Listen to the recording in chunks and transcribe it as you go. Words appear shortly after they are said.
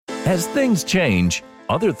As things change,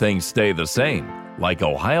 other things stay the same, like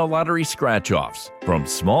Ohio Lottery scratch-offs. From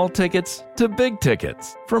small tickets to big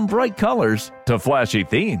tickets, from bright colors to flashy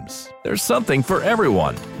themes. There's something for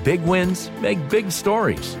everyone. Big wins make big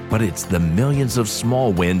stories, but it's the millions of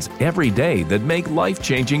small wins every day that make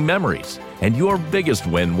life-changing memories. And your biggest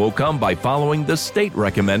win will come by following the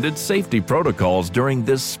state-recommended safety protocols during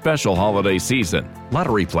this special holiday season.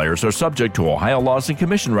 Lottery players are subject to Ohio laws and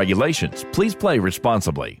commission regulations. Please play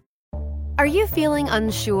responsibly. Are you feeling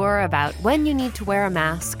unsure about when you need to wear a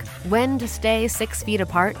mask, when to stay 6 feet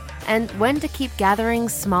apart, and when to keep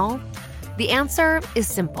gatherings small? The answer is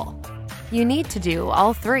simple. You need to do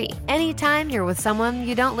all three anytime you're with someone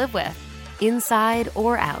you don't live with, inside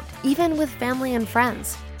or out, even with family and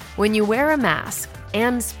friends. When you wear a mask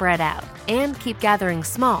and spread out and keep gatherings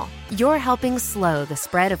small, you're helping slow the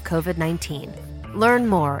spread of COVID-19. Learn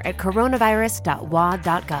more at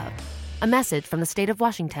coronavirus.wa.gov. A message from the state of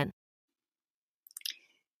Washington.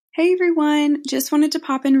 Hey everyone, just wanted to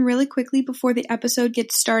pop in really quickly before the episode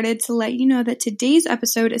gets started to let you know that today's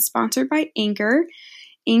episode is sponsored by Anchor.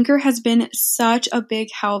 Anchor has been such a big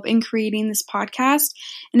help in creating this podcast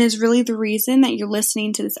and is really the reason that you're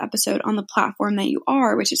listening to this episode on the platform that you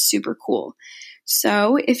are, which is super cool.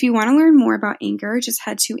 So if you want to learn more about Anchor, just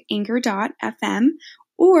head to anchor.fm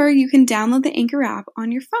or you can download the Anchor app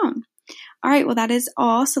on your phone. All right, well that is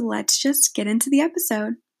all, so let's just get into the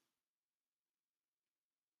episode.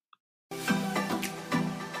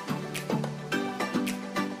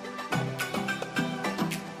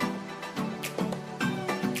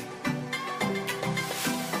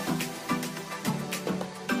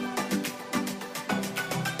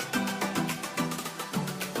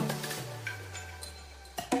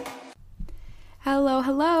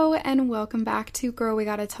 Hello, and welcome back to Girl We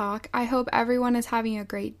Gotta Talk. I hope everyone is having a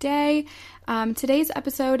great day. Today's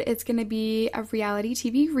episode is going to be a reality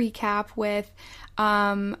TV recap with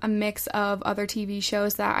a mix of other TV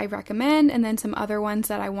shows that I recommend and then some other ones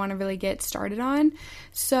that I want to really get started on.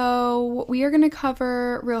 So we are going to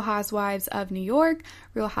cover Real Housewives of New York,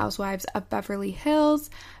 Real Housewives of Beverly Hills,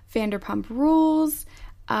 Vanderpump Rules.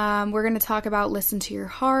 We're going to talk about Listen to Your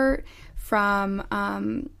Heart from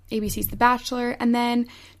ABC's The Bachelor, and then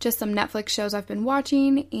just some Netflix shows I've been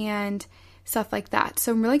watching and stuff like that.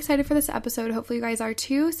 So I'm really excited for this episode. Hopefully you guys are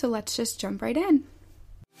too. So let's just jump right in.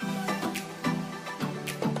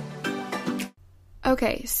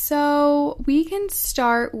 Okay, so we can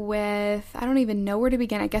start with, I don't even know where to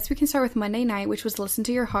begin. I guess we can start with Monday night, which was Listen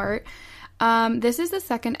to Your Heart. This is the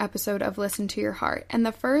second episode of Listen to Your Heart. And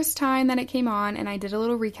the first time that it came on and I did a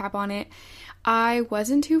little recap on it, I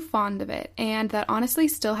wasn't too fond of it, and that honestly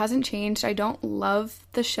still hasn't changed. I don't love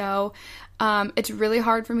the show. It's really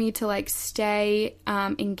hard for me to stay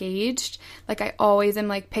engaged. I always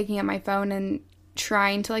am picking up my phone and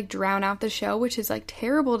trying to drown out the show, which is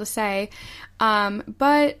terrible to say.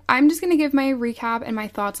 But I'm just gonna give my recap and my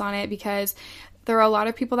thoughts on it because there are a lot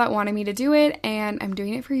of people that wanted me to do it, and I'm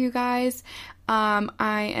doing it for you guys.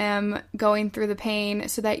 I am going through the pain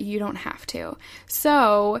so that you don't have to.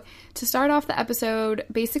 So, to start off the episode,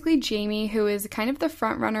 basically Jamie, who is kind of the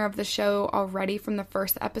front runner of the show already from the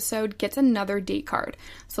first episode, gets another date card.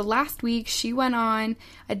 So last week, she went on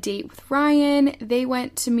a date with Ryan. They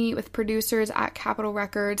went to meet with producers at Capitol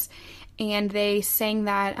Records, and they sang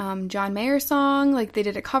that John Mayer song. They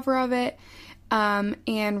did a cover of it.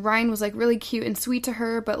 And Ryan was really cute and sweet to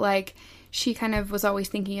her, but she kind of was always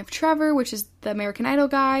thinking of Trevor, which is the American Idol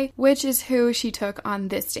guy, which is who she took on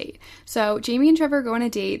this date. So Jamie and Trevor go on a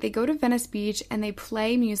date. They go to Venice Beach and they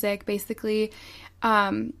play music basically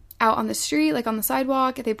out on the street, on the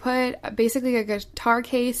sidewalk. They put basically a guitar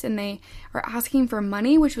case and they are asking for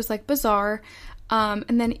money, which was bizarre.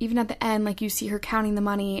 And then even at the end, you see her counting the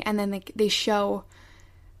money and then they show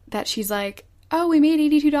that she's oh, we made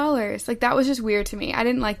 $82. That was just weird to me. I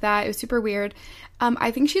didn't like that. It was super weird.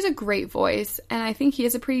 I think she's a great voice, and I think he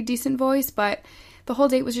has a pretty decent voice, but the whole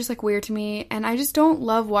date was just, weird to me, and I just don't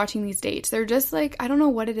love watching these dates. They're just, I don't know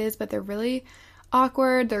what it is, but they're really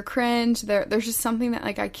awkward, they're cringe, there's just something that,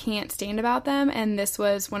 I can't stand about them, and this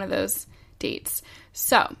was one of those dates.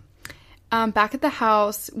 So, back at the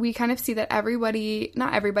house, we kind of see that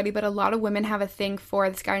not everybody, but a lot of women have a thing for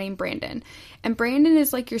this guy named Brandon. And Brandon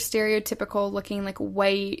is your stereotypical looking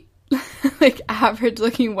white, average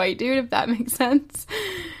looking white dude, if that makes sense.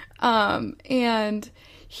 And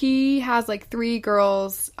he has 3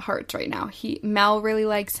 girls' hearts right now. Mel really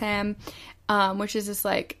likes him, which is just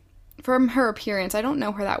from her appearance, I don't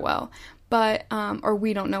know her that well. But, or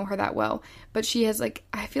we don't know her that well, but she has,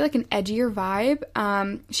 I feel an edgier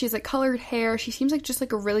vibe. She has, colored hair. She seems just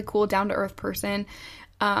a really cool, down-to-earth person.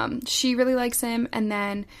 She really likes him. And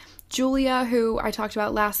then Julia, who I talked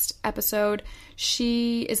about last episode,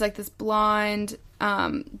 she is like this blonde,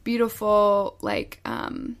 beautiful, like,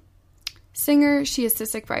 singer. She has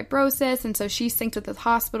cystic fibrosis, and so she's synced with the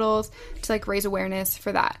hospitals to like raise awareness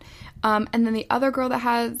for that. And then the other girl that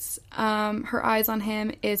has her eyes on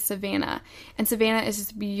him is Savannah, and Savannah is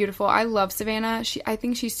just beautiful. I love Savannah. I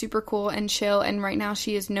think she's super cool and chill, and right now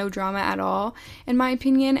she is no drama at all, in my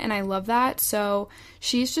opinion, and I love that. So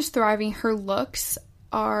she's just thriving. Her looks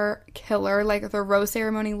are killer, like the rose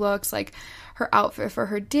ceremony looks, like her outfit for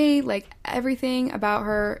her date, like everything about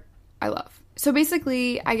her I love. So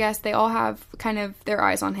basically, I guess they all have kind of their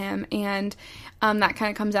eyes on him, and that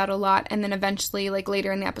kind of comes out a lot. And then eventually, like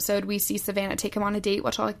later in the episode, we see Savannah take him on a date,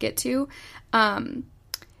 which I'll get to.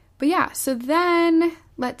 But yeah, so then,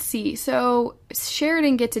 let's see. So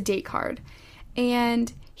Sheridan gets a date card,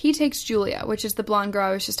 and he takes Julia, which is the blonde girl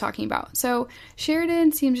I was just talking about. So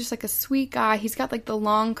Sheridan seems just like a sweet guy. He's got like the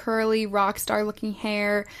long, curly, rock star looking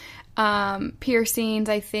hair. Piercings,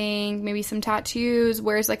 I think, maybe some tattoos,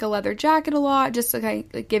 wears like a leather jacket a lot, just to kind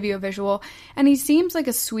of give you a visual. And he seems like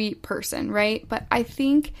a sweet person, right? But I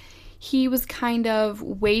think he was kind of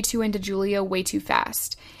way too into Julia way too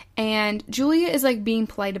fast. And Julia is like being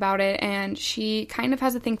polite about it, and she kind of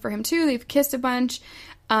has a thing for him too. They've kissed a bunch.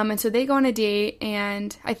 And so they go on a date,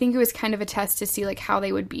 and I think it was kind of a test to see like how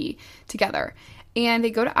they would be together. And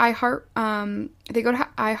they go to iHeart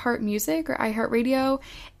Music or iHeart Radio,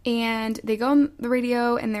 and they go on the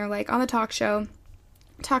radio, and they're like on the talk show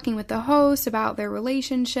talking with the host about their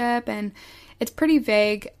relationship, and it's pretty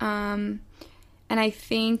vague. And I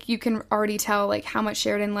think you can already tell like how much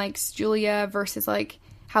Sheridan likes Julia versus like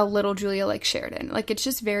how little Julia likes Sheridan. Like it's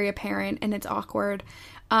just very apparent, and it's awkward.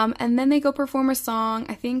 And then they go perform a song.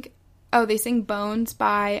 I think they sing Bones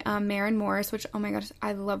by Maren Morris, which, oh my gosh,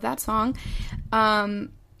 I love that song.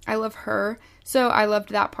 I love her. So I loved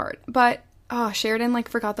that part. But, Sheridan, like,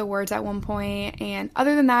 forgot the words at one point. And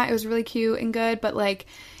other than that, it was really cute and good. But, like,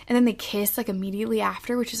 and then they kiss, like, immediately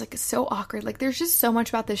after, which is, like, so awkward. Like, there's just so much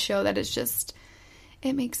about this show that is just,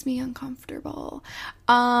 it makes me uncomfortable.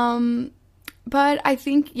 But I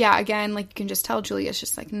think, yeah, again, like, you can just tell Julia's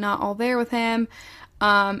just, like, not all there with him.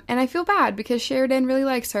 And I feel bad because Sheridan really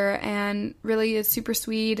likes her and really is super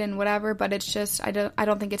sweet and whatever, but it's just, I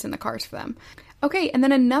don't think it's in the cards for them. Okay, and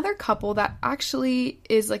then another couple that actually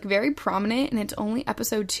is like very prominent, and it's only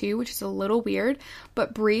episode 2, which is a little weird,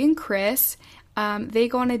 but Bree and Chris, they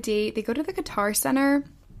go on a date, they go to the Guitar Center,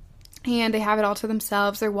 and they have it all to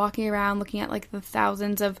themselves. They're walking around looking at like the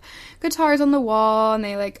thousands of guitars on the wall, and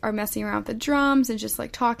they like are messing around with the drums and just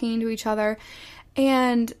like talking to each other,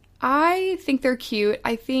 and I think they're cute.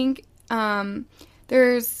 I think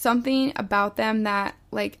there's something about them that,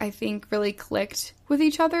 like, I think really clicked with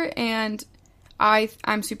each other, and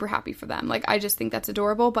I'm super happy for them. Like, I just think that's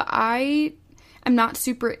adorable, but I am not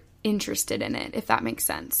super interested in it, if that makes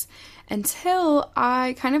sense, until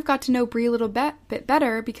I kind of got to know Brie a little bit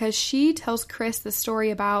better, because she tells Chris the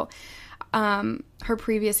story about her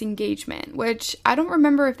previous engagement, which I don't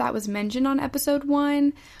remember if that was mentioned on episode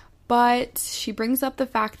 1, but she brings up the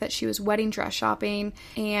fact that she was wedding dress shopping,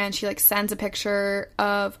 and she like sends a picture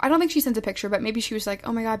of, I don't think she sends a picture, but maybe she was like,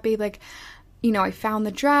 oh my god, babe, like, you know, I found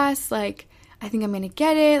the dress, like, I think I'm gonna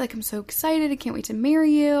get it, like, I'm so excited, I can't wait to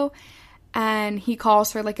marry you. And he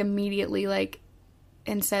calls her like immediately, like,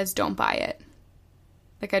 and says, don't buy it.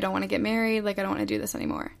 Like, I don't want to get married, like, I don't want to do this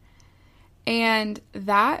anymore. And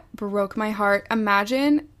that broke my heart.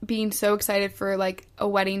 Imagine being so excited for like a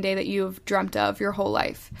wedding day that you've dreamt of your whole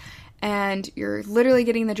life, and you're literally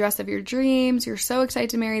getting the dress of your dreams. You're so excited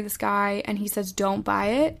to marry this guy, and he says, don't buy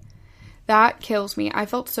it. That kills me. I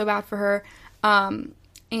felt so bad for her.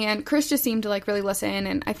 And Chris just seemed to like really listen,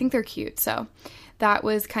 and I think they're cute. So that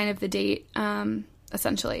was kind of the date,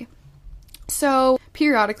 essentially. So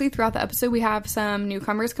periodically throughout the episode, we have some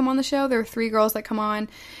newcomers come on the show. There are 3 girls that come on.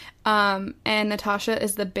 And Natasha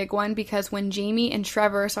is the big one, because when Jamie and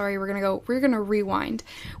Trevor, we're gonna rewind.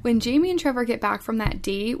 When Jamie and Trevor get back from that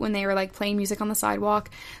date, when they were like playing music on the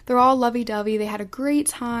sidewalk, they're all lovey-dovey, they had a great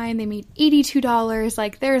time, they made $82,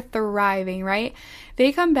 like they're thriving, right?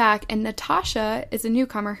 They come back, and Natasha is a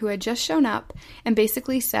newcomer who had just shown up, and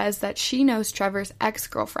basically says that she knows Trevor's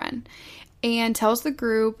ex-girlfriend, and tells the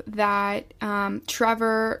group that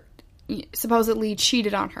Trevor supposedly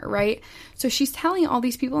cheated on her, right? So she's telling all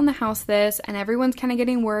these people in the house this, and everyone's kind of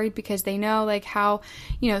getting worried because they know like how,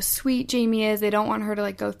 you know, sweet Jamie is. They don't want her to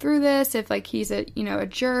like go through this if like he's a, you know, a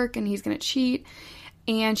jerk and he's gonna cheat.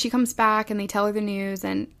 And she comes back, and they tell her the news,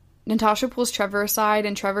 and Natasha pulls Trevor aside,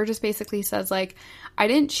 and Trevor just basically says, like, I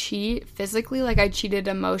didn't cheat physically, like, I cheated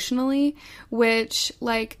emotionally, which,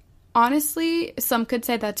 like, honestly, some could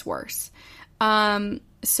say that's worse.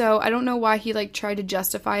 So I don't know why he, like, tried to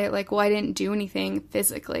justify it, like, well, I didn't do anything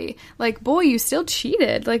physically. Like, boy, you still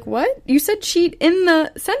cheated. Like, what? You said cheat in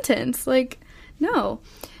the sentence. Like, no.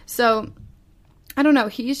 So, I don't know.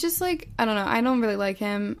 He's just, like, I don't know. I don't really like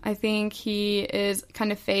him. I think he is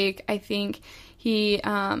kind of fake. I think he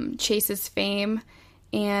chases fame.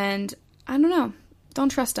 And I don't know. Don't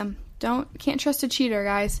trust him. Can't trust a cheater,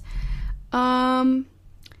 guys.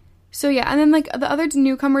 So yeah, and then, like, the other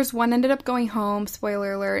newcomers, one ended up going home,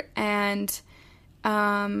 spoiler alert, and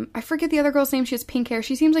I forget the other girl's name. She has pink hair.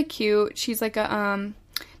 She seems, like, cute. She's, like, a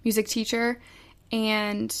music teacher,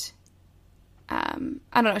 and I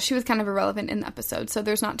don't know, she was kind of irrelevant in the episode, so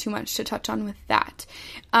there's not too much to touch on with that.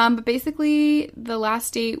 But basically, the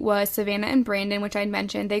last date was Savannah and Brandon, which I'd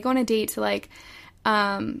mentioned. They go on a date to, like,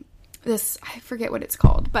 this, I forget what it's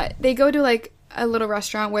called, but they go to, like, a little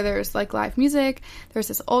restaurant where there's, like, live music. There's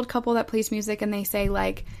this old couple that plays music, and they say,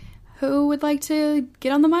 like, who would like to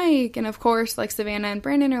get on the mic? And of course, like, Savannah and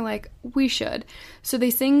Brandon are like, we should. So they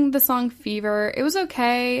sing the song Fever. It was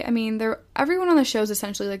okay. I mean, everyone on the show is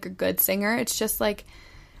essentially, like, a good singer. It's just, like,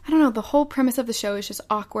 I don't know, the whole premise of the show is just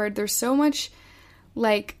awkward. There's so much,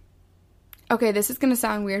 like, okay, this is going to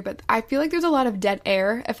sound weird, but I feel like there's a lot of dead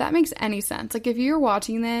air, if that makes any sense. Like, if you're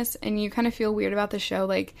watching this and you kind of feel weird about the show,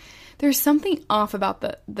 like, there's something off about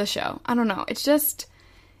the show. I don't know. It just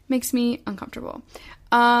makes me uncomfortable.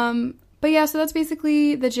 But yeah, so that's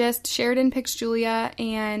basically the gist. Sheridan picks Julia,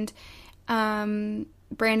 and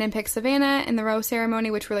Brandon picks Savannah in the rose ceremony,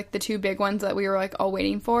 which were, like, the two big ones that we were, like, all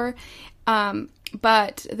waiting for.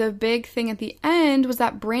 But the big thing at the end was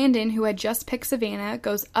that Brandon, who had just picked Savannah,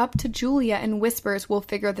 goes up to Julia and whispers, we'll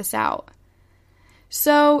figure this out.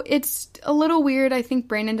 So it's a little weird. I think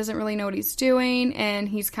Brandon doesn't really know what he's doing, and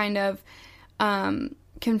he's kind of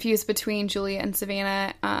confused between Julia and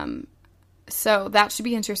Savannah. So that should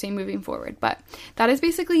be interesting moving forward. But that is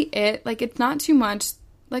basically it. Like, it's not too much.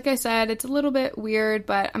 Like I said, it's a little bit weird,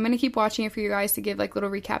 but I'm going to keep watching it for you guys to give, like, little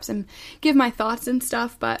recaps and give my thoughts and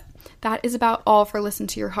stuff. But that is about all for Listen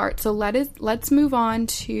to Your Heart. So let's move on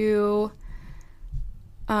to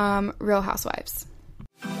Real Housewives.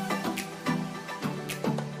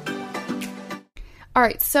 All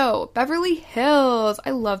right, so Beverly Hills.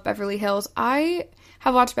 I love Beverly Hills. I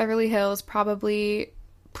have watched Beverly Hills probably,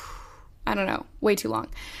 I don't know, way too long.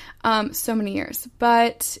 So many years.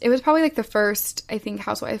 But it was probably, like, the first, I think,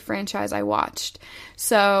 Housewife franchise I watched.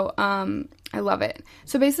 So, I love it.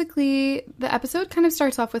 So basically, the episode kind of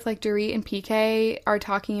starts off with, like, Dorit and PK are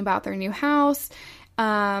talking about their new house,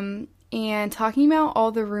 and talking about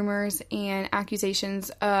all the rumors and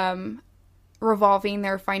accusations, revolving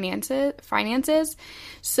their finances.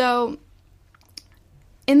 So,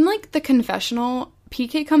 in, like, the confessional,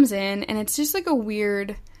 PK comes in, and it's just, like, a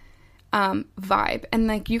weird vibe, and,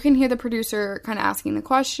 like, you can hear the producer kind of asking the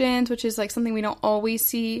questions, which is, like, something we don't always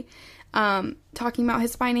see, talking about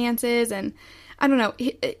his finances. And I don't know,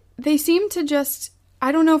 they seem to just,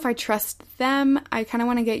 I don't know if I trust them. I kind of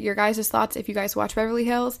want to get your guys' thoughts, if you guys watch Beverly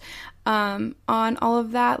Hills, on all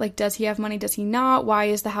of that. Like, does he have money? Does he not? Why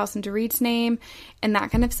is the house in Dorit's name? And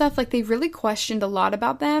that kind of stuff. Like, they really questioned a lot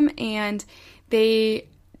about them, and they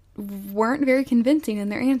weren't very convincing in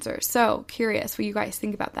their answers. So, curious what you guys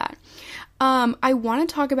think about that. I want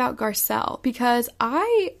to talk about Garcelle, because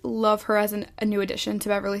I love her as a new addition to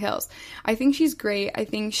Beverly Hills. I think she's great. I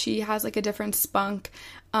think she has, like, a different spunk.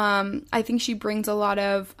 I think she brings a lot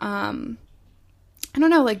of, I don't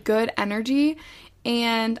know, like, good energy,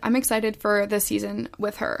 and I'm excited for this season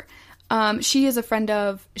with her. She is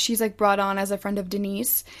she's, like, brought on as a friend of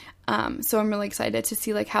Denise. So I'm really excited to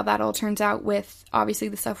see, like, how that all turns out with, obviously,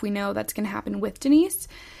 the stuff we know that's going to happen with Denise.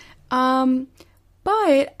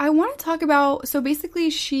 But I want to talk about, so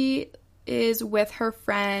basically she is with her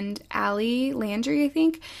friend Allie Landry, I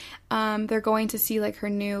think. They're going to see, like, her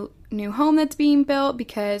new home that's being built,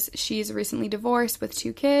 because she's recently divorced with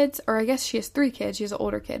 2 kids, or I guess she has 3 kids. She has an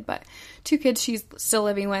older kid, but 2 kids she's still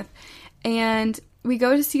living with. And we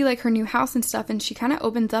go to see, like, her new house and stuff, and she kind of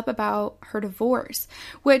opens up about her divorce,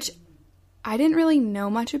 which I didn't really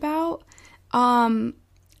know much about, and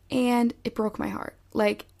it broke my heart.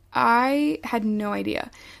 Like, I had no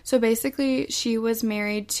idea. So basically, she was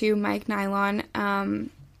married to Mike Nylon,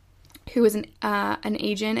 who was an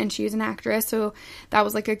agent, and she was an actress, so that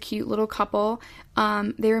was, like, a cute little couple.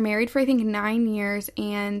 They were married for, I think, 9 years,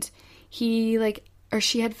 and he, like, or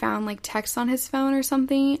she had found, like, texts on his phone or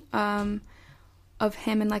something, of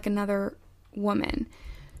him and, like, another woman.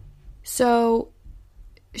 So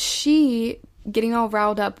she, getting all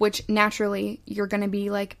riled up, which naturally you're going to be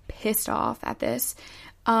like pissed off at this,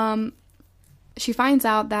 she finds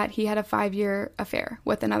out that he had a 5-year affair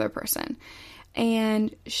with another person.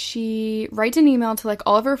 And she writes an email to like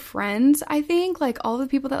all of her friends, I think, like all the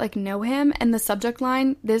people that like know him. And the subject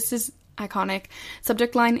line, this is iconic.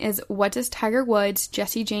 Subject line is, what does Tiger Woods,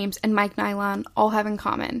 Jesse James, and Mike Nylon all have in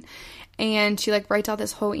common? And she like writes out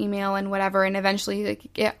this whole email and whatever. And eventually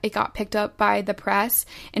like it got picked up by the press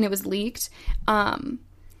and it was leaked. And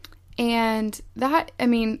that, I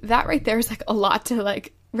mean, that right there is like a lot to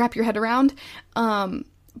like wrap your head around.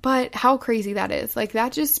 But how crazy that is. Like,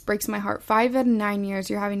 that just breaks my heart. 5 out of 9 years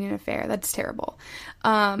you're having an affair. That's terrible.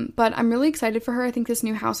 But I'm really excited for her. I think this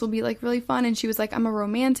new house will be, like, really fun. And she was like, I'm a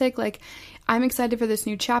romantic. Like, I'm excited for this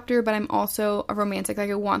new chapter, but I'm also a romantic. Like,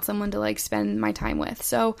 I want someone to, like, spend my time with.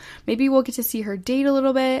 So maybe we'll get to see her date a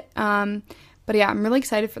little bit. But yeah, I'm really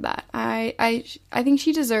excited for that. I think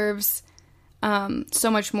she deserves so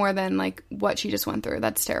much more than, like, what she just went through.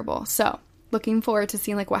 That's terrible. So looking forward to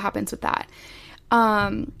seeing, like, what happens with that.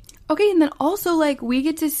 Okay, and then also, like, we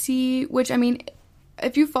get to see, which, I mean,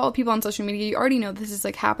 if you follow people on social media, you already know this is,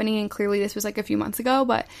 like, happening, and clearly this was, like, a few months ago,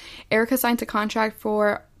 but Erica signed a contract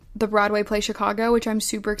for the Broadway play Chicago, which I'm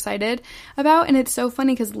super excited about, and it's so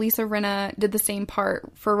funny because Lisa Rinna did the same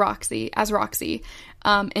part for Roxy,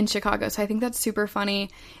 in Chicago, so I think that's super funny.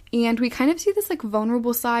 And we kind of see this, like,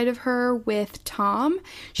 vulnerable side of her with Tom.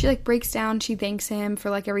 She, like, breaks down, she thanks him for,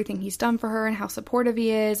 like, everything he's done for her and how supportive he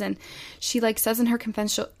is, and she, like, says in her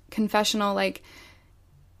confessional, like,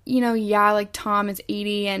 you know, yeah, like, Tom is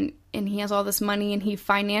 80 and he has all this money and he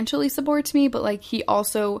financially supports me, but, like, he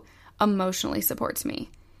also emotionally supports me.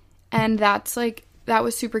 And that's, like, that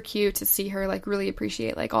was super cute to see her, like, really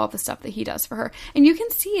appreciate, like, all the stuff that he does for her. And you can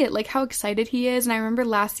see it, like, how excited he is. And I remember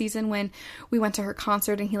last season when we went to her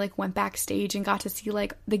concert and he, like, went backstage and got to see,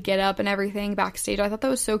 like, the get up and everything backstage. I thought that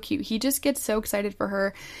was so cute. He just gets so excited for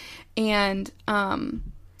her. And,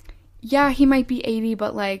 yeah, he might be 80,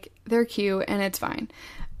 but, like, they're cute and it's fine.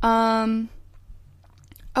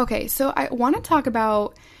 Okay, so I want to talk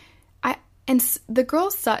about... And the girl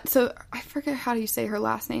Sutton, so I forget how you say her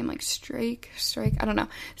last name, like Strake, I don't know.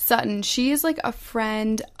 Sutton, she is like a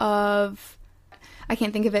friend of, I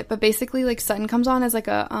can't think of it, but basically like Sutton comes on as like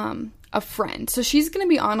a friend. So she's going to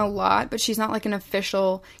be on a lot, but she's not like an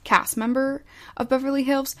official cast member of Beverly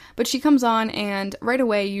Hills. But she comes on and right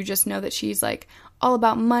away you just know that she's like all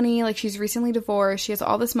about money. Like, she's recently divorced. She has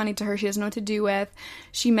all this money to her. She doesn't know what to do with.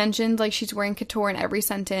 She mentioned, like, she's wearing couture in every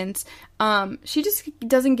sentence. She just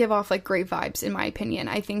doesn't give off, like, great vibes, in my opinion.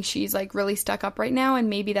 I think she's, like, really stuck up right now,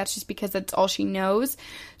 and maybe that's just because that's all she knows.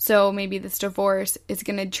 So maybe this divorce is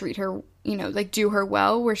going to treat her, you know, like, do her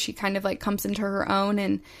well, where she kind of, like, comes into her own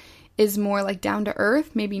and is more, like, down to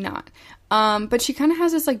earth. Maybe not. But she kind of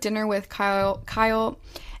has this, like, dinner with Kyle,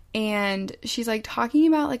 and she's, like, talking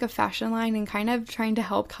about, like, a fashion line and kind of trying to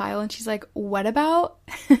help Kyle. And she's like, what about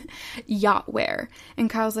yacht wear? And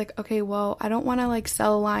Kyle's like, okay, well, I don't want to, like,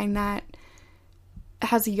 sell a line that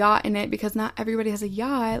has a yacht in it because not everybody has a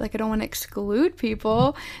yacht. Like, I don't want to exclude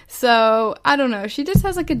people. So, I don't know. She just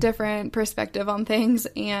has, like, a different perspective on things.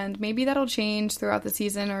 And maybe that'll change throughout the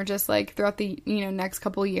season or just, like, throughout the, you know, next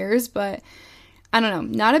couple years. But I don't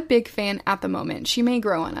know. Not a big fan at the moment. She may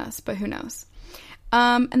grow on us, but who knows?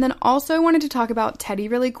 And then also I wanted to talk about Teddy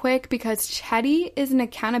really quick because Teddy is an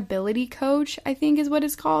accountability coach, I think is what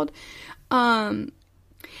it's called. And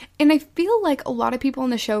I feel like a lot of people on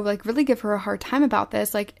the show, like, really give her a hard time about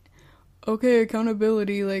this. Like, okay,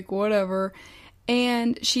 accountability, like, whatever.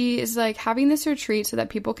 And she is, like, having this retreat so that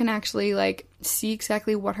people can actually, like, see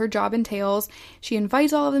exactly what her job entails. She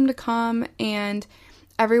invites all of them to come, and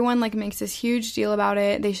everyone, like, makes this huge deal about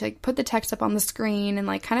it. They should, like, put the text up on the screen and,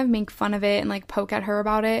 like, kind of make fun of it and, like, poke at her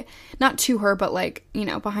about it. Not to her, but, like, you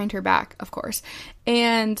know, behind her back, of course.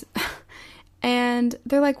 And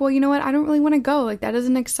they're like, well, you know what? I don't really want to go. Like, that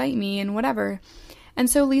doesn't excite me and whatever. And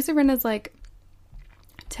so Lisa Rinna's like,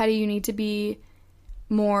 Teddy, you need to be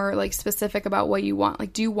more, like, specific about what you want.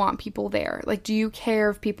 Like, do you want people there? Like, do you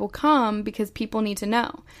care if people come? Because people need to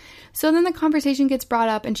know. So then the conversation gets brought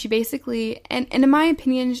up, and she basically, and in my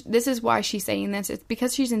opinion, this is why she's saying this. It's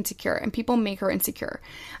because she's insecure, and people make her insecure.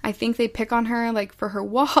 I think they pick on her, like, for her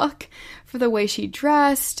walk, for the way she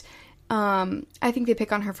dressed. I think they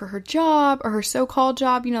pick on her for her job, or her so-called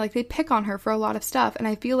job. You know, like, they pick on her for a lot of stuff. And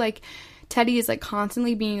I feel like Teddy is, like,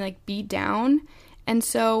 constantly being, like, beat down. And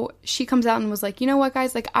so she comes out and was like, you know what,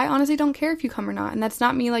 guys, like, I honestly don't care if you come or not. And that's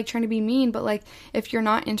not me, like, trying to be mean, but, like, if you're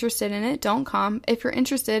not interested in it, don't come. If you're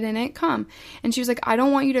interested in it, come. And she was like, I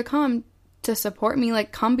don't want you to come to support me,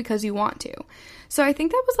 like, come because you want to. So I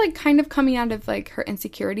think that was, like, kind of coming out of, like, her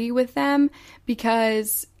insecurity with them,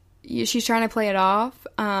 because she's trying to play it off,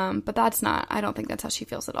 but that's not, I don't think that's how she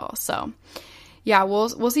feels at all. So yeah,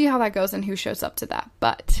 we'll see how that goes and who shows up to that.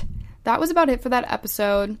 But that was about it for that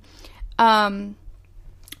episode. Oh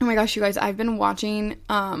my gosh, you guys, I've been watching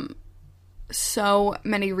so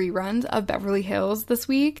many reruns of Beverly Hills this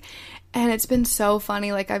week, and it's been so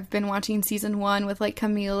funny. Like, I've been watching season 1 with, like,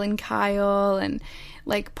 Camille and Kyle, and,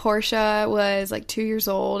 like, Portia was, like, 2 years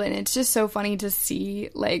old, and it's just so funny to see,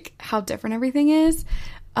 like, how different everything is.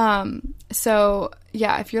 So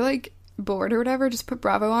yeah, if you're, like, bored or whatever, just put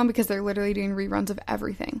Bravo on, because they're literally doing reruns of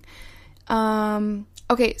everything.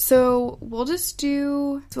 Okay, so we'll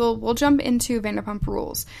jump into Vanderpump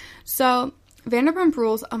Rules. So Vanderpump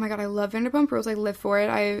Rules, oh my god, I love Vanderpump Rules. I live for it.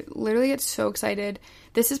 I literally get so excited.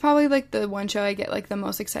 This is probably, like, the one show I get, like, the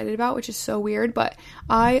most excited about, which is so weird, but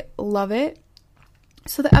I love it.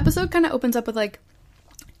 So the episode kind of opens up with, like,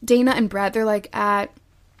 Dana and Brett, they're, like, at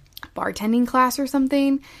bartending class or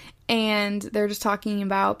something, and they're just talking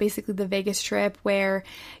about basically the Vegas trip where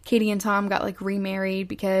Katie and Tom got, like, remarried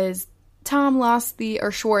because Tom lost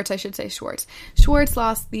Schwartz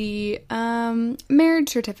lost the marriage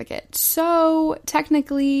certificate. So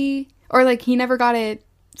technically, or, like, he never got it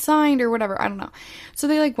signed or whatever, I don't know. So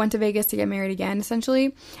they, like, went to Vegas to get married again,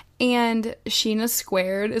 essentially. And Sheena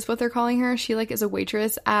Squared is what they're calling her. She, like, is a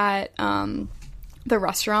waitress at the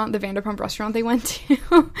restaurant, the Vanderpump restaurant they went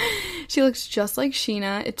to. She looks just like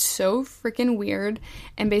Sheena. It's so freaking weird.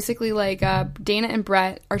 And basically, like, Dana and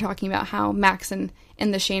Brett are talking about how Max and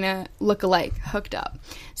the Shayna look alike, hooked up.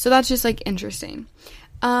 So that's just, like, interesting.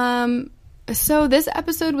 So this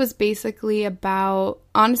episode was basically about,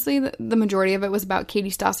 honestly, the majority of it was about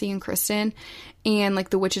Katie, Stassi, and Kristen, and,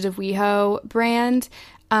 like, the Witches of WeHo brand.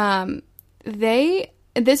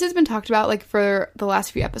 This has been talked about, like, for the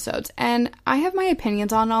last few episodes, and I have my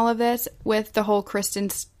opinions on all of this with the whole Kristen,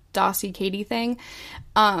 Stassi, Katie thing.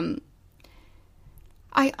 I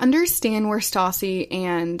understand where Stassi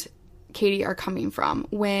and Katie are coming from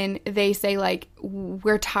when they say, like,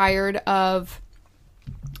 we're tired of,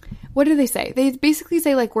 what do they say? They basically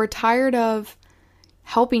say, like, we're tired of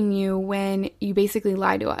helping you when you basically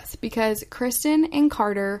lie to us, because Kristen and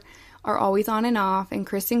Carter are always on and off, and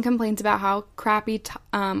Kristen complains about how crappy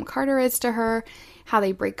Carter is to her, how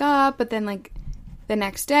they break up, but then, like, the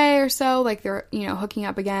next day or so, like, they're, you know, hooking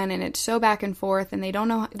up again, and it's so back and forth, and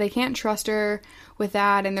they can't trust her with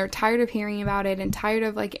that, and they're tired of hearing about it, and tired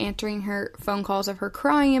of, like, answering her phone calls of her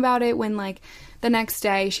crying about it when, like, the next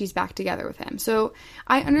day she's back together with him. So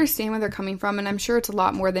I understand where they're coming from, and I'm sure it's a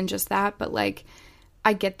lot more than just that, but, like,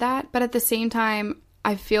 I get that, but at the same time,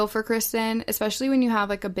 I feel for Kristen, especially when you have,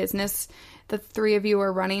 like, a business, the three of you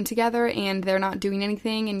are running together and they're not doing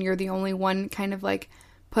anything and you're the only one kind of, like,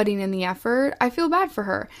 putting in the effort. I feel bad for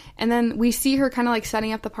her. And then we see her kind of, like,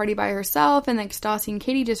 setting up the party by herself, and, like, Stassi and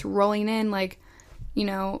Katie just rolling in, like, you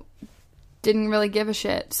know, didn't really give a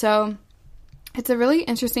shit. So it's a really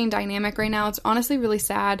interesting dynamic right now. It's honestly really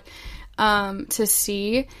sad to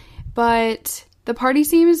see, but the party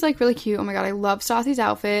scene is, like, really cute. Oh my god, I love Stassi's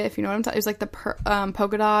outfit. If you know what I'm talking, it was, like, the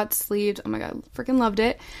polka dot sleeves. Oh my god, freaking loved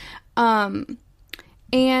it. And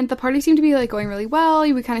the party seemed to be, like, going really well.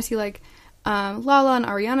 We kind of see, like, Lala and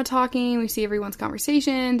Ariana talking. We see everyone's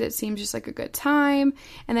conversations. It seems just like a good time.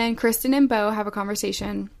 And then Kristen and Beau have a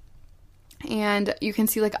conversation, and you can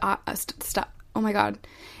see, like, oh my god,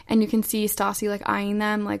 and you can see Stassi, like, eyeing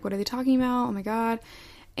them, like, what are they talking about? Oh my god.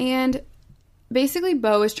 And basically,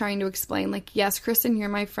 Beau is trying to explain, like, yes, Kristen, you're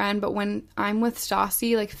my friend, but when I'm with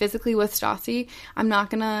Stassi, like, physically with Stassi, I'm not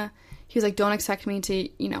gonna, he was like, don't expect me to,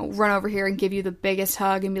 you know, run over here and give you the biggest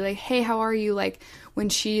hug and be like, hey, how are you? Like, when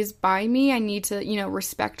she's by me, I need to, you know,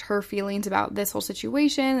 respect her feelings about this whole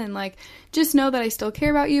situation, and, like, just know that I still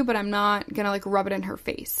care about you, but I'm not gonna, like, rub it in her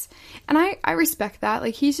face. And I respect that.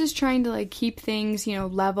 Like, he's just trying to, like, keep things, you know,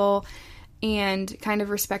 level and kind of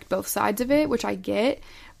respect both sides of it, which I get.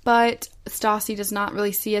 But Stassi does not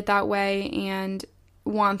really see it that way and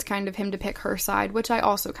wants kind of him to pick her side, which I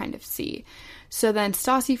also kind of see. So then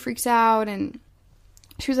Stassi freaks out, and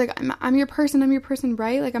she was like, I'm your person,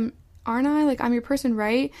 right? Like, aren't I? Like, I'm your person,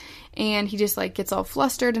 right? And he just, like, gets all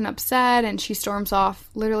flustered and upset, and she storms off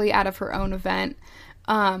literally out of her own event.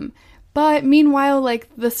 But meanwhile, like,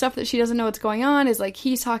 the stuff that she doesn't know what's going on is, like,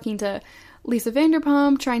 he's talking to Lisa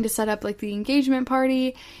Vanderpump, trying to set up, like, the engagement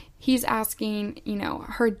party. He's asking, you know,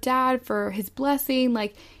 her dad for his blessing.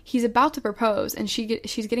 Like, he's about to propose, and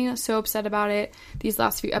she's getting so upset about it these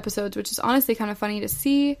last few episodes, which is honestly kind of funny to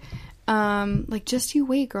see. Like, just you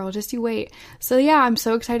wait, girl, just you wait. So yeah, I'm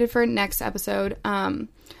so excited for next episode.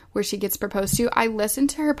 where she gets proposed to. I listened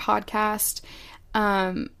to her podcast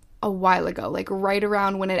a while ago, like right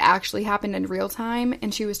around when it actually happened in real time,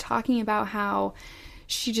 and she was talking about how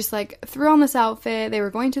she just like threw on this outfit. They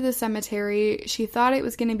were going to the cemetery. She thought it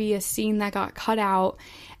was going to be a scene that got cut out,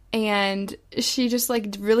 and she just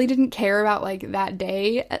like really didn't care about like that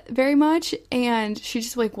day very much, and she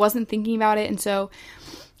just like wasn't thinking about it. And so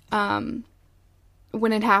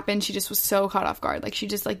when it happened, she just was so caught off guard. Like, she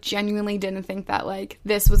just like genuinely didn't think that like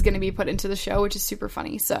this was going to be put into the show, which is super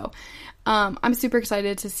funny. So I'm super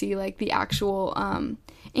excited to see like the actual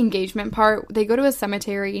engagement part. They go to a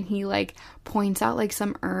cemetery and he like points out like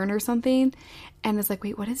some urn or something and is like,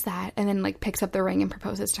 wait, what is that? And then like picks up the ring and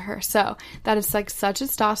proposes to her. So that is like such a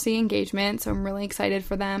Stassi engagement. So I'm really excited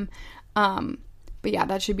for them. But yeah,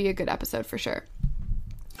 that should be a good episode for sure.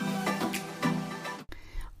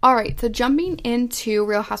 All right, so jumping into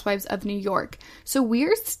Real Housewives of New York. So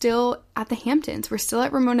we're still at the Hamptons. We're still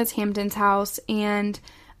at Ramona's Hamptons house, and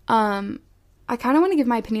I kind of want to give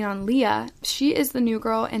my opinion on Leah. She is the new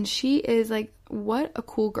girl, and she is like, what a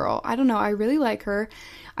cool girl. I don't know, I really like her.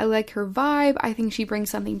 I like her vibe. I think she brings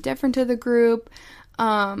something different to the group.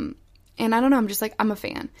 And I don't know, I'm a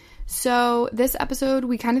fan. So this episode,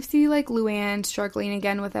 we kind of see like Luann struggling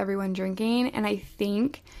again with everyone drinking, and I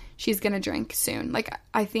think she's gonna drink soon. Like,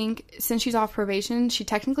 I think since she's off probation, she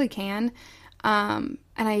technically can, and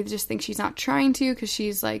I just think she's not trying to because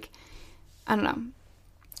she's like, I don't know,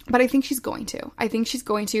 but I think she's going to.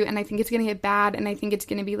 And I think it's gonna get bad, and I think it's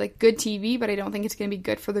gonna be like good TV, but I don't think it's gonna be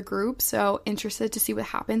good for the group. So interested to see what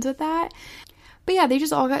happens with that. But yeah, they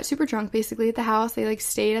just all got super drunk basically at the house. They like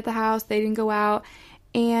stayed at the house. They didn't go out.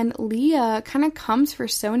 And Leah kind of comes for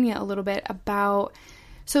Sonia a little bit about,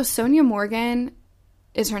 so Sonia Morgan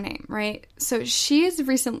is her name, right? So she is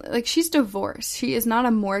recently, like, she's divorced. She is not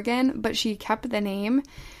a Morgan, but she kept the name.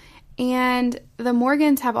 And the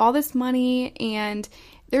Morgans have all this money, and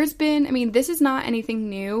there's been, I mean, this is not anything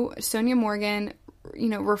new. Sonia Morgan, you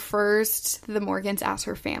know, refers to the Morgans as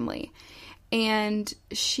her family. And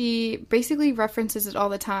she basically references it all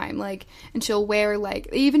the time, like, and she'll wear,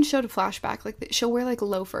 like, they even showed a flashback, like, she'll wear, like,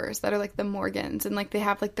 loafers that are, like, the Morgans, and, like, they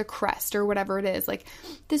have, like, the crest or whatever it is, like,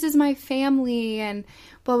 this is my family, and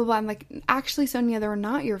blah, blah, blah. I'm like, actually, Sonia, they're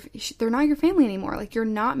not your family anymore, like, you're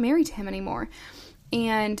not married to him anymore.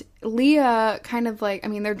 And Leah kind of like, I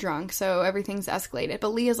mean, they're drunk, so everything's escalated,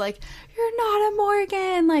 but Leah's like, you're not a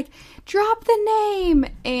Morgan, like, drop the name,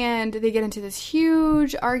 and they get into this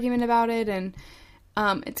huge argument about it, and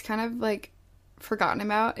it's kind of like forgotten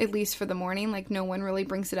about, at least for the morning. Like, no one really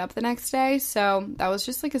brings it up the next day, so that was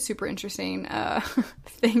just like a super interesting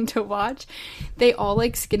thing to watch. They all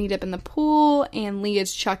like skinny dip in the pool, and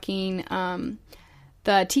Leah's chucking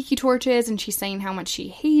the tiki torches, and she's saying how much she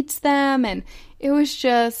hates them, and it was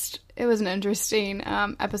an interesting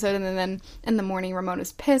episode. And then in the morning,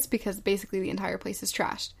 Ramona's pissed because basically the entire place is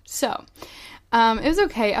trashed. So it was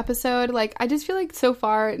okay episode. Like, I just feel like so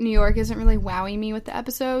far New York isn't really wowing me with the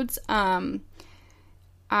episodes.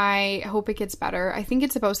 I hope it gets better. I think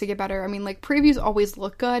it's supposed to get better. I mean, like, previews always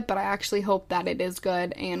look good, but I actually hope that it is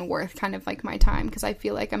good and worth kind of like my time, because I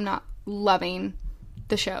feel like I'm not loving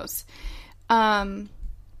the shows.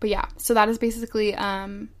 But yeah, so that is basically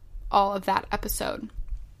all of that episode.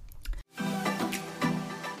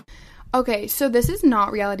 Okay, so this is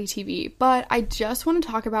not reality TV, but I just want to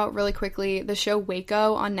talk about really quickly the show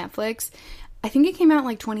Waco on Netflix. I think it came out in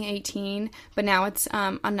like 2018, but now it's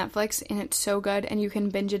on Netflix, and it's so good, and you can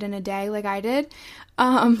binge it in a day like I did.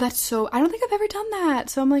 I don't think I've ever done that,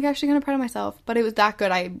 so I'm like actually kind of proud of myself, but it was that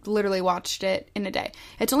good. I literally watched it in a day.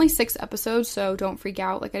 It's only 6 episodes, so don't freak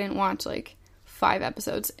out. Like, I didn't watch like 5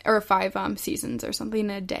 episodes or 5 seasons or something in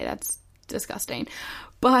a day. That's disgusting.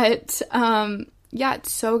 But yeah,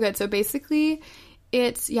 it's so good. So basically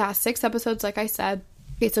it's 6 episodes, like I said.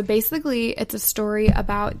 Okay, so basically it's a story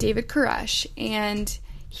about David Koresh, and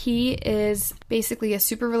he is basically a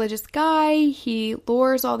super religious guy. He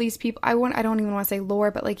lures all these people. I don't even want to say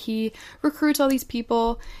lure, but like he recruits all these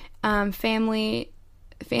people, families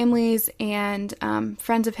and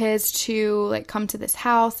friends of his to like come to this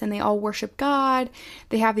house, and they all worship God.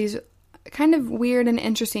 They have these kind of weird and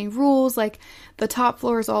interesting rules, like the top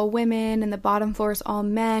floor is all women and the bottom floor is all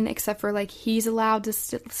men, except for like he's allowed to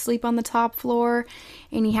sleep on the top floor,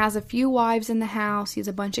 and he has a few wives in the house. He has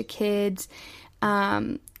a bunch of kids.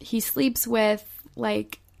 He sleeps with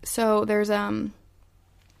like, so there's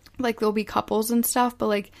like there'll be couples and stuff, but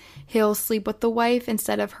like he'll sleep with the wife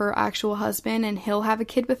instead of her actual husband, and he'll have a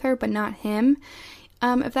kid with her, but not him.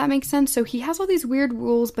 if that makes sense. So he has all these weird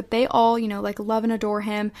rules, but they all, like love and adore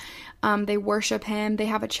him. They worship him. They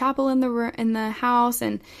have a chapel in the house,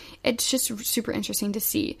 and it's just super interesting to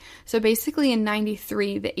see. So basically in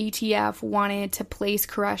 93, the ATF wanted to place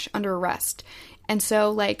Koresh under arrest. And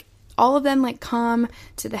so like all of them like come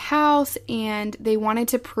to the house, and they wanted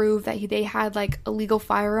to prove that they had like illegal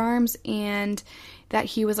firearms and that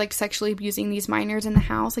he was like sexually abusing these minors in the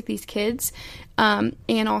house, like these kids,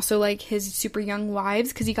 and also like his super young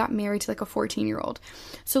wives, because he got married to like a 14-year-old.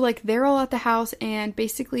 So like they're all at the house, and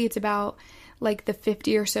basically it's about like the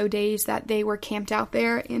 50 or so days that they were camped out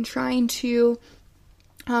there and trying to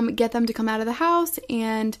get them to come out of the house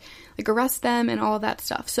and like arrest them and all of that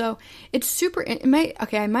stuff. So it's super, I might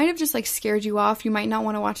have just like scared you off. You might not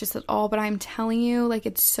want to watch this at all, but I'm telling you, like,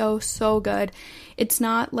 it's so good. It's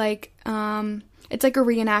not like, it's like a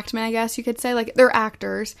reenactment, I guess you could say. Like, they're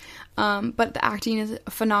actors, but the acting is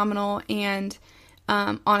phenomenal, and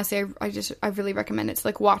honestly, I really recommend it. So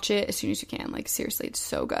like watch it as soon as you can. Like, seriously, it's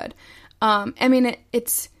so good. I mean,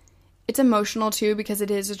 it's emotional too, because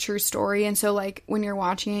it is a true story, and so like when you're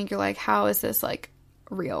watching it, you're like, how is this like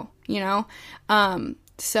real,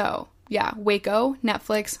 so yeah, Waco,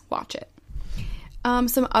 Netflix, watch it.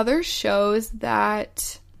 Some other shows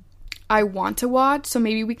that I want to watch, so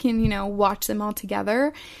maybe we can watch them all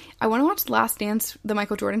together. I want to watch Last Dance, the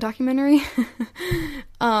Michael Jordan documentary.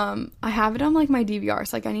 I have it on like my DVR,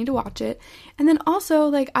 so like I need to watch it. And then also,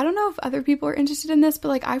 like, I don't know if other people are interested in this, but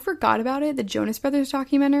like I forgot about it, the Jonas Brothers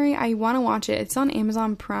documentary. I want to watch it. It's on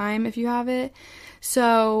Amazon Prime if you have it.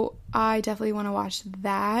 So I definitely want to watch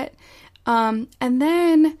that. And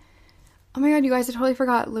then, oh my god, you guys, I totally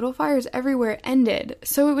forgot. Little Fires Everywhere ended.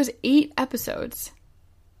 So it was 8 episodes.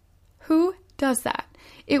 Who does that?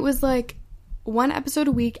 It was like 1 episode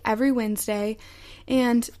a week every Wednesday,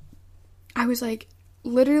 and I was like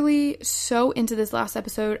literally so into this last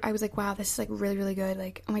episode. I was like, wow, this is like really, really good.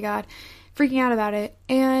 Like, oh my god, freaking out about it.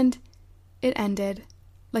 And it ended.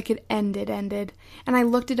 Like, it ended. And I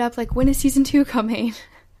looked it up, like, when is season 2 coming?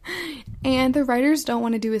 And the writers don't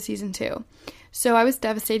want to do a season 2. So I was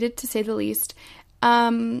devastated, to say the least.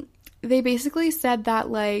 They basically said that,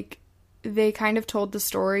 like, they kind of told the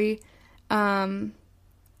story, and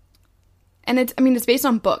it's based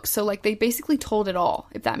on books, so like they basically told it all,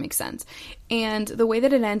 if that makes sense. And the way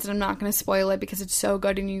that it ends, and I'm not going to spoil it because it's so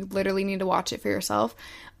good and you literally need to watch it for yourself,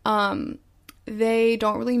 they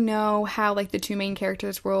don't really know how like the 2 main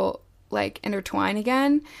characters will like intertwine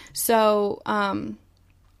again. So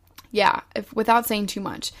yeah, without saying too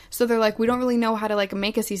much. So they're like, we don't really know how to like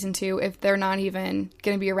make a season 2 if they're not even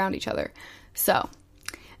going to be around each other. So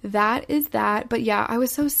that is that. But yeah, I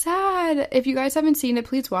was so sad. If you guys haven't seen it,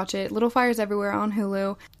 please watch it. Little Fires Everywhere on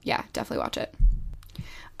Hulu. Yeah, definitely watch it.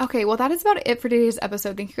 Okay, well, that is about it for today's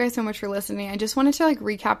episode. Thank you guys so much for listening. I just wanted to like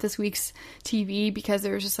recap this week's TV because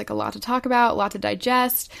there was just like a lot to talk about, a lot to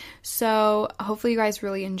digest. So hopefully you guys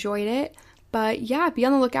really enjoyed it. But yeah, be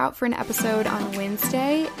on the lookout for an episode on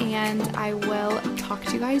Wednesday, and I will talk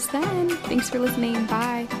to you guys then. Thanks for listening.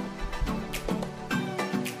 Bye.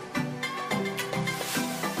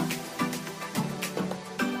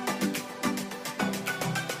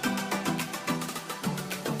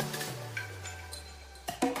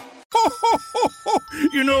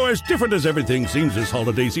 You know, as different as everything seems this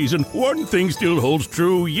holiday season, one thing still holds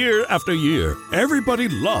true year after year. Everybody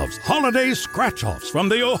loves holiday scratch-offs from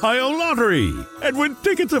the Ohio Lottery. And with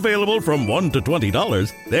tickets available from $1 to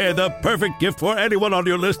 $20, they're the perfect gift for anyone on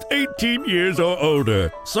your list 18 years or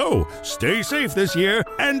older. So, stay safe this year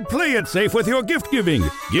and play it safe with your gift giving.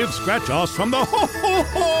 Give scratch-offs from the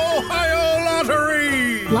Ohio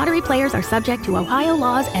Lottery! Lottery players are subject to Ohio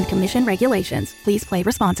laws and commission regulations. Please play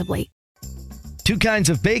responsibly. 2 kinds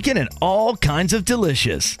of bacon and all kinds of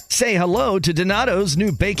delicious. Say hello to Donato's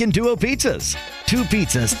new Bacon Duo pizzas. 2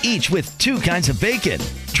 pizzas, each with 2 kinds of bacon.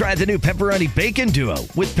 Try the new Pepperoni Bacon Duo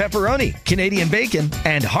with pepperoni, Canadian bacon,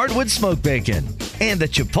 and hardwood smoked bacon. And the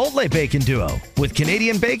Chipotle Bacon Duo with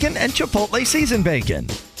Canadian bacon and Chipotle seasoned bacon.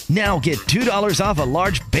 Now get $2 off a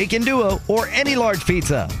large Bacon Duo or any large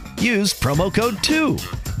pizza. Use promo code 2.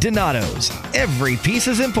 Donato's. Every piece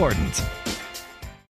is important.